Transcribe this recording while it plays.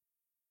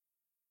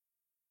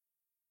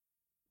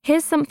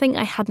Here's something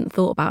I hadn't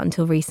thought about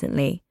until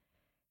recently.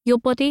 Your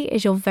body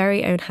is your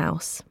very own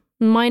house,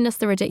 minus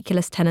the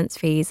ridiculous tenants'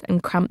 fees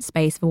and cramped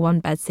space of a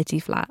one-bed city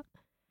flat.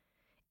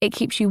 It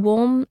keeps you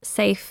warm,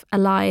 safe,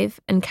 alive,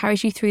 and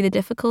carries you through the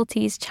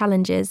difficulties,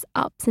 challenges,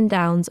 ups and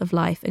downs of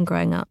life and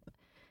growing up.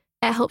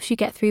 It helps you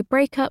get through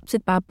breakups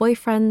with bad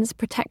boyfriends,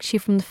 protects you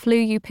from the flu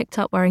you picked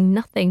up wearing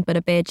nothing but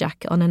a beer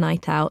jacket on a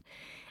night out,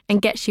 and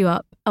gets you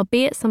up,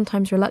 albeit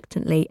sometimes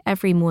reluctantly,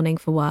 every morning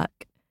for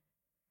work.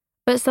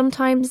 But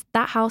sometimes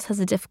that house has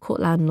a difficult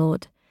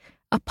landlord,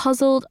 a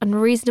puzzled,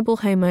 unreasonable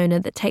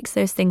homeowner that takes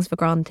those things for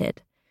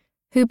granted,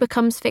 who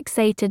becomes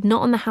fixated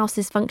not on the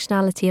house's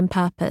functionality and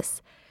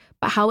purpose,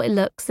 but how it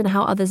looks and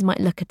how others might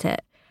look at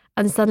it,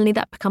 and suddenly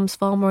that becomes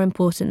far more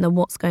important than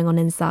what's going on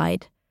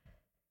inside.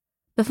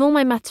 Before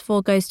my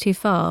metaphor goes too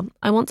far,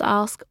 I want to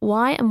ask,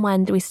 why and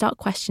when do we start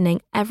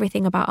questioning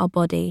everything about our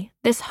body,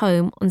 this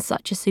home, on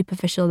such a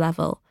superficial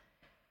level?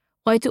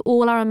 Why do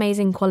all our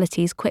amazing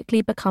qualities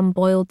quickly become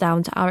boiled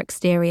down to our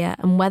exterior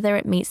and whether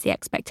it meets the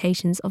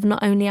expectations of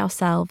not only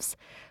ourselves,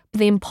 but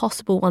the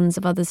impossible ones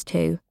of others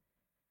too?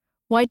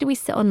 Why do we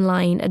sit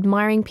online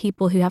admiring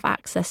people who have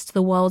access to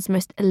the world's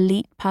most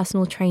elite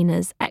personal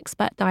trainers,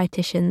 expert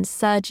dietitians,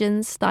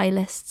 surgeons,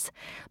 stylists,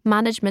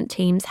 management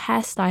teams,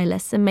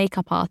 hairstylists, and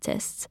makeup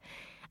artists,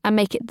 and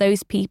make it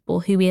those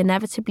people who we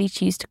inevitably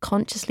choose to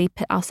consciously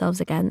pit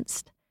ourselves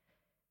against?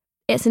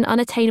 It's an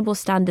unattainable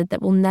standard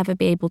that we'll never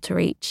be able to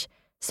reach.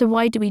 So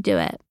why do we do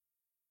it?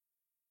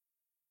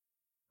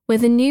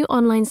 With a new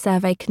online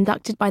survey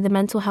conducted by the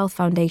Mental Health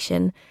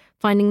Foundation,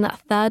 finding that a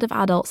third of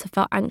adults have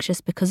felt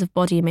anxious because of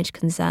body image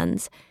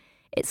concerns,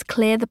 it's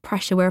clear the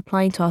pressure we're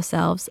applying to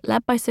ourselves,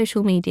 led by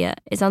social media,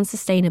 is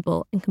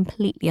unsustainable and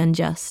completely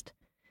unjust.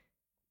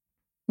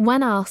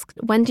 When asked,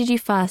 when did you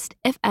first,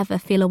 if ever,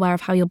 feel aware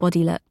of how your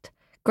body looked,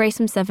 Grace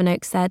from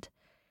Sevenoaks said,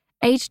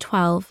 "Age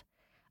 12,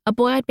 a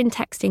boy I'd been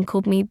texting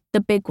called me the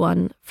big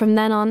one. From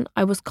then on,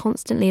 I was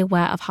constantly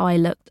aware of how I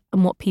looked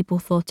and what people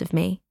thought of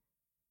me."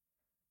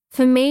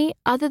 For me,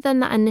 other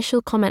than that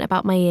initial comment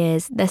about my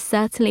ears, there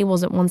certainly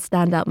wasn't one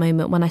standout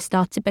moment when I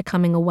started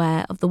becoming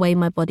aware of the way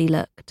my body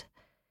looked.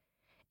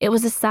 It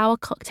was a sour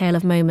cocktail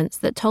of moments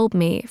that told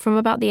me, from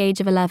about the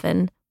age of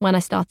 11, when I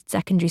started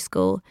secondary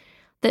school,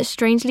 that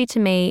strangely to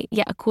me,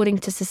 yet according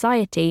to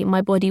society,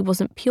 my body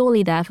wasn't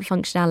purely there for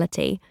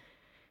functionality.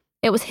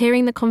 It was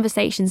hearing the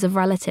conversations of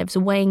relatives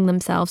weighing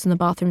themselves on the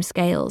bathroom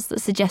scales that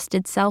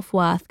suggested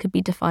self-worth could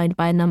be defined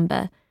by a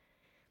number.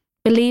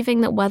 Believing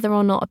that whether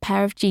or not a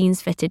pair of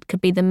jeans fitted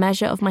could be the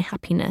measure of my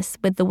happiness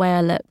with the way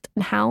I looked,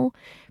 and how,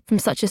 from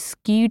such a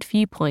skewed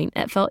viewpoint,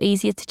 it felt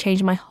easier to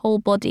change my whole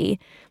body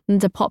than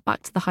to pop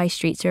back to the high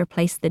street to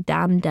replace the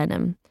damn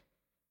denim.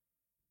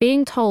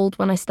 Being told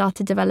when I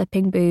started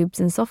developing boobs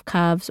and soft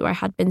curves where I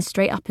had been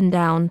straight up and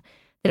down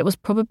that it was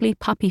probably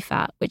puppy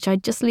fat, which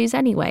I'd just lose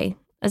anyway,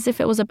 as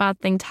if it was a bad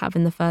thing to have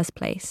in the first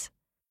place.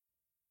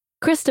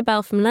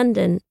 Christabel from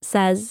London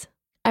says,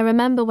 "I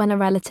remember when a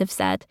relative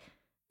said,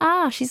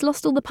 'She's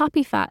lost all the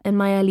puppy fat,' in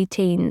my early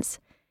teens.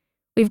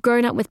 We've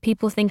grown up with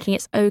people thinking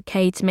it's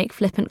okay to make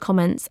flippant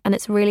comments, and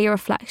it's really a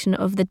reflection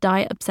of the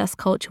diet-obsessed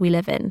culture we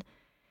live in.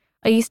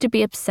 I used to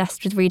be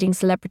obsessed with reading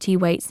celebrity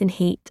weights in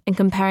Heat and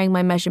comparing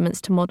my measurements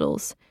to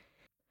models.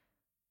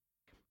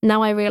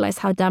 Now I realise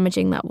how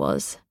damaging that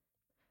was.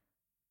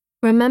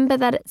 Remember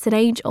that it's an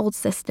age-old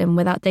system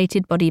with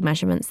outdated body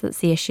measurements that's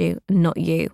the issue, and not you."